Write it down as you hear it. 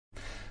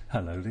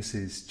Hello, this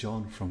is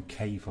John from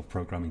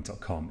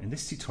caveofprogramming.com. In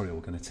this tutorial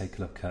we're going to take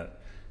a look at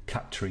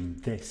capturing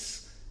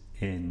this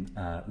in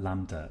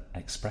lambda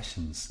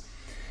expressions.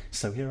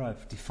 So here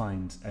I've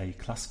defined a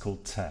class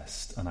called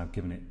test and I've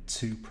given it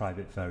two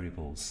private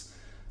variables,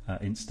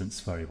 instance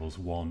variables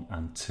 1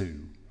 and 2.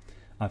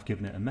 I've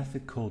given it a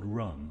method called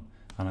run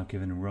and I've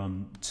given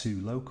run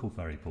two local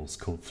variables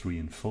called 3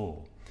 and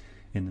 4.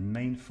 In the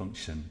main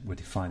function we're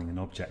defining an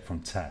object from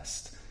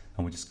test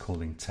and we're just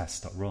calling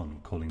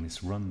test.run, calling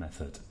this run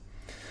method.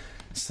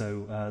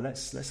 So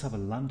let's have a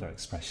lambda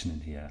expression in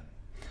here.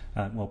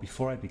 Well,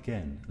 before I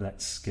begin,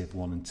 let's give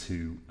 1 and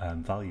 2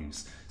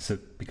 values. So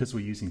because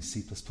we're using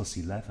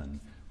C++11,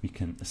 we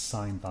can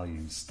assign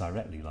values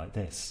directly like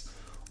this,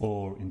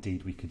 or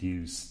indeed we could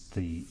use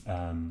the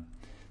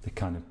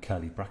kind of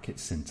curly bracket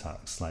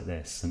syntax like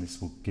this, and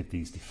this will give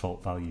these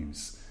default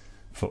values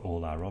for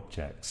all our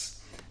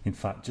objects. In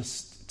fact,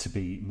 just to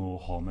be more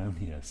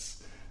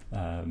harmonious,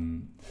 I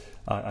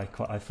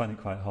find it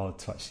quite hard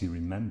to actually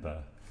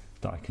remember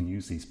that I can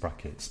use these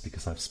brackets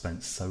because I've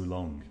spent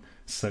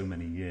so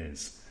many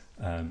years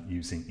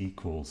using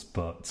equals,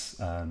 but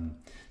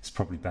it's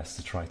probably best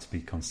to try to be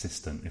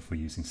consistent if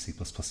we're using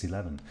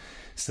C++11.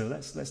 So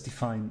let's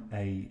define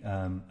a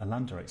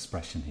lambda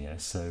expression here.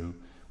 So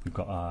we've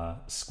got our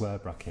square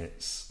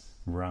brackets,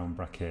 round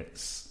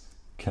brackets,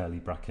 curly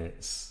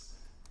brackets,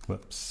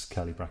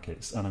 curly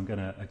brackets, and I'm going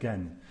to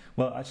again,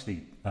 well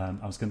actually I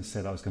was going to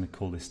say that I was going to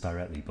call this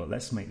directly, but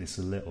let's make this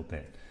a little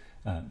bit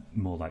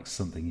more like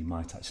something you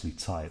might actually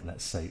type.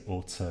 Let's say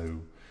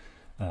auto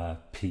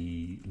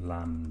p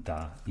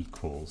lambda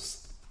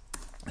equals,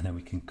 and then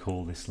we can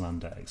call this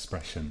lambda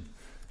expression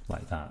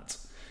like that.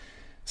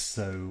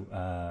 So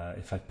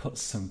if I put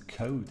some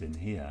code in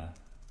here,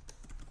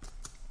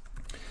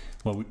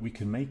 well, we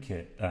can make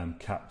it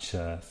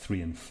capture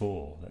 3 and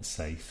 4, let's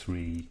say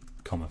 3,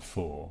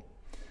 4,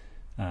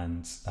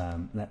 and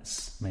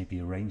let's maybe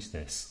arrange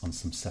this on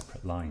some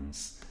separate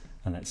lines,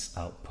 and let's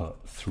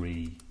output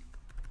 3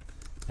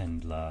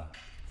 endler,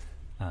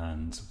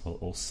 and we'll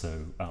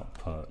also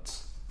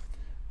output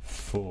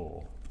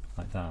 4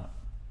 like that.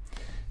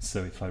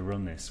 So if I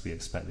run this, we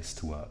expect this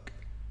to work.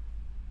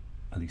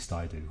 At least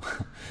I do.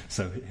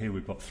 So here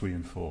we've got 3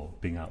 and 4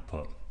 being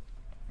output.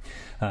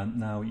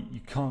 Now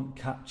you can't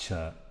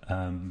capture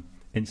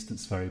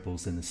instance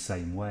variables in the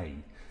same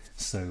way.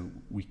 So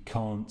we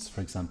can't,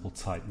 for example,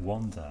 type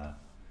 1 there.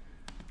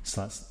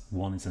 So that's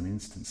 1 is an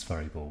instance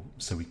variable,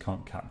 so we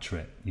can't capture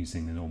it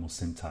using the normal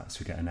syntax.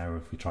 We get an error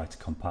if we try to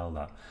compile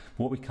that.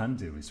 What we can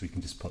do is we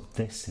can just put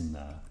this in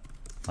there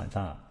like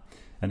that,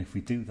 and if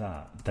we do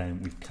that,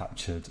 then we've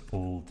captured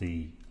all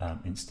the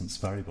instance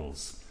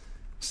variables.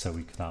 So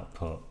we could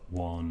output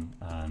 1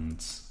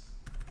 and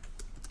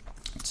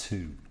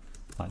 2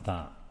 like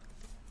that.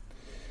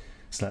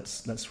 So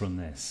let's run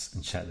this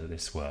and check that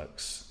this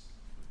works.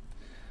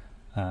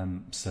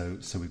 So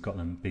we've got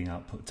them being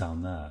output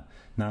down there.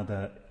 Now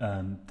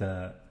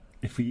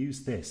if we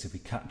use this, if we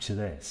capture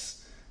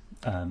this,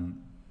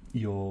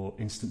 your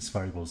instance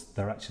variables,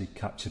 they're actually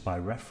captured by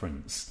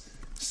reference.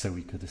 So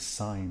we could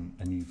assign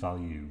a new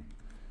value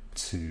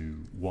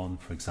to 1,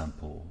 for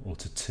example, or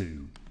to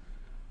 2.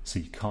 So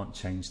you can't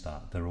change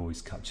that. They're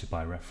always captured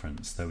by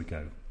reference. There we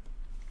go.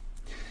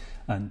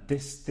 And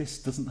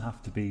this doesn't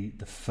have to be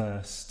the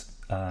first.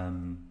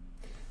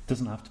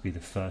 Doesn't have to be the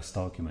first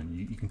argument.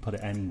 You can put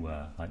it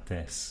anywhere like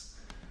this.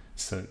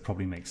 So it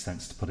probably makes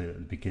sense to put it at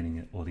the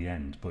beginning or the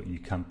end, but you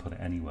can put it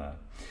anywhere.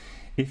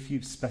 If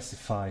you've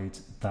specified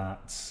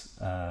that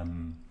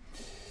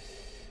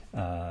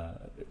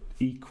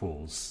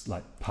equals,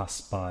 like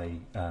pass by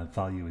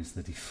value is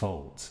the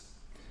default,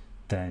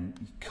 then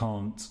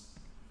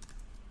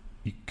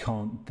you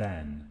can't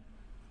then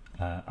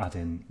add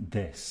in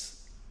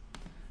this.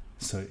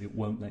 So it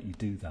won't let you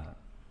do that.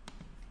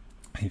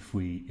 If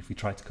we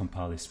try to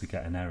compile this, we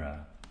get an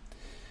error.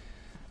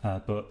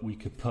 But we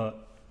could put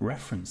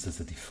reference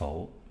as a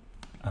default,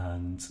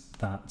 and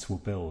that will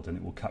build, and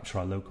it will capture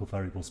our local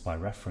variables by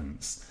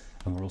reference,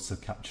 and we're also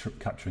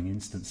capturing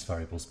instance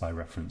variables by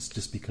reference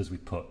just because we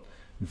put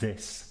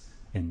this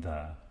in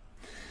there.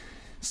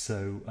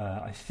 So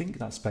I think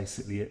that's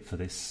basically it for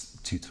this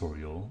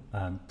tutorial.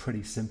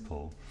 Pretty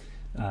simple.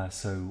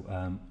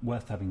 So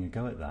worth having a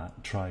go at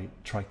that. Try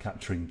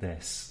capturing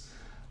this,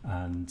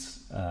 and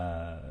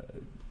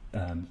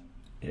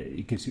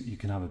it gives you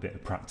can have a bit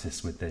of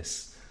practice with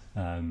this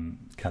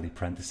curly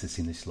parenthesis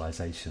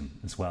initialization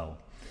as well.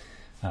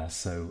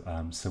 So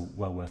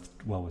well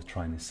worth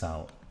trying this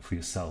out for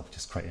yourself.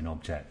 Just create an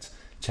object,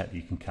 check that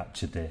you can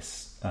capture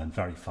this, and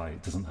verify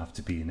it doesn't have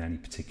to be in any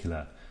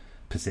particular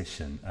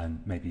position,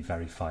 and maybe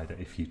verify that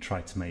if you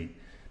try to make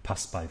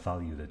pass by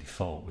value the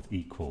default with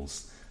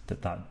equals,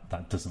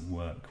 that doesn't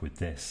work with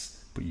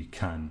this, but you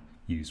can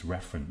use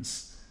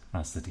reference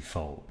as the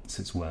default.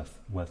 So it's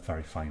worth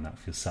verifying that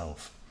for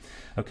yourself.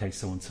 Okay,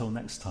 so until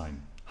next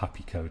time,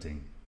 happy coding.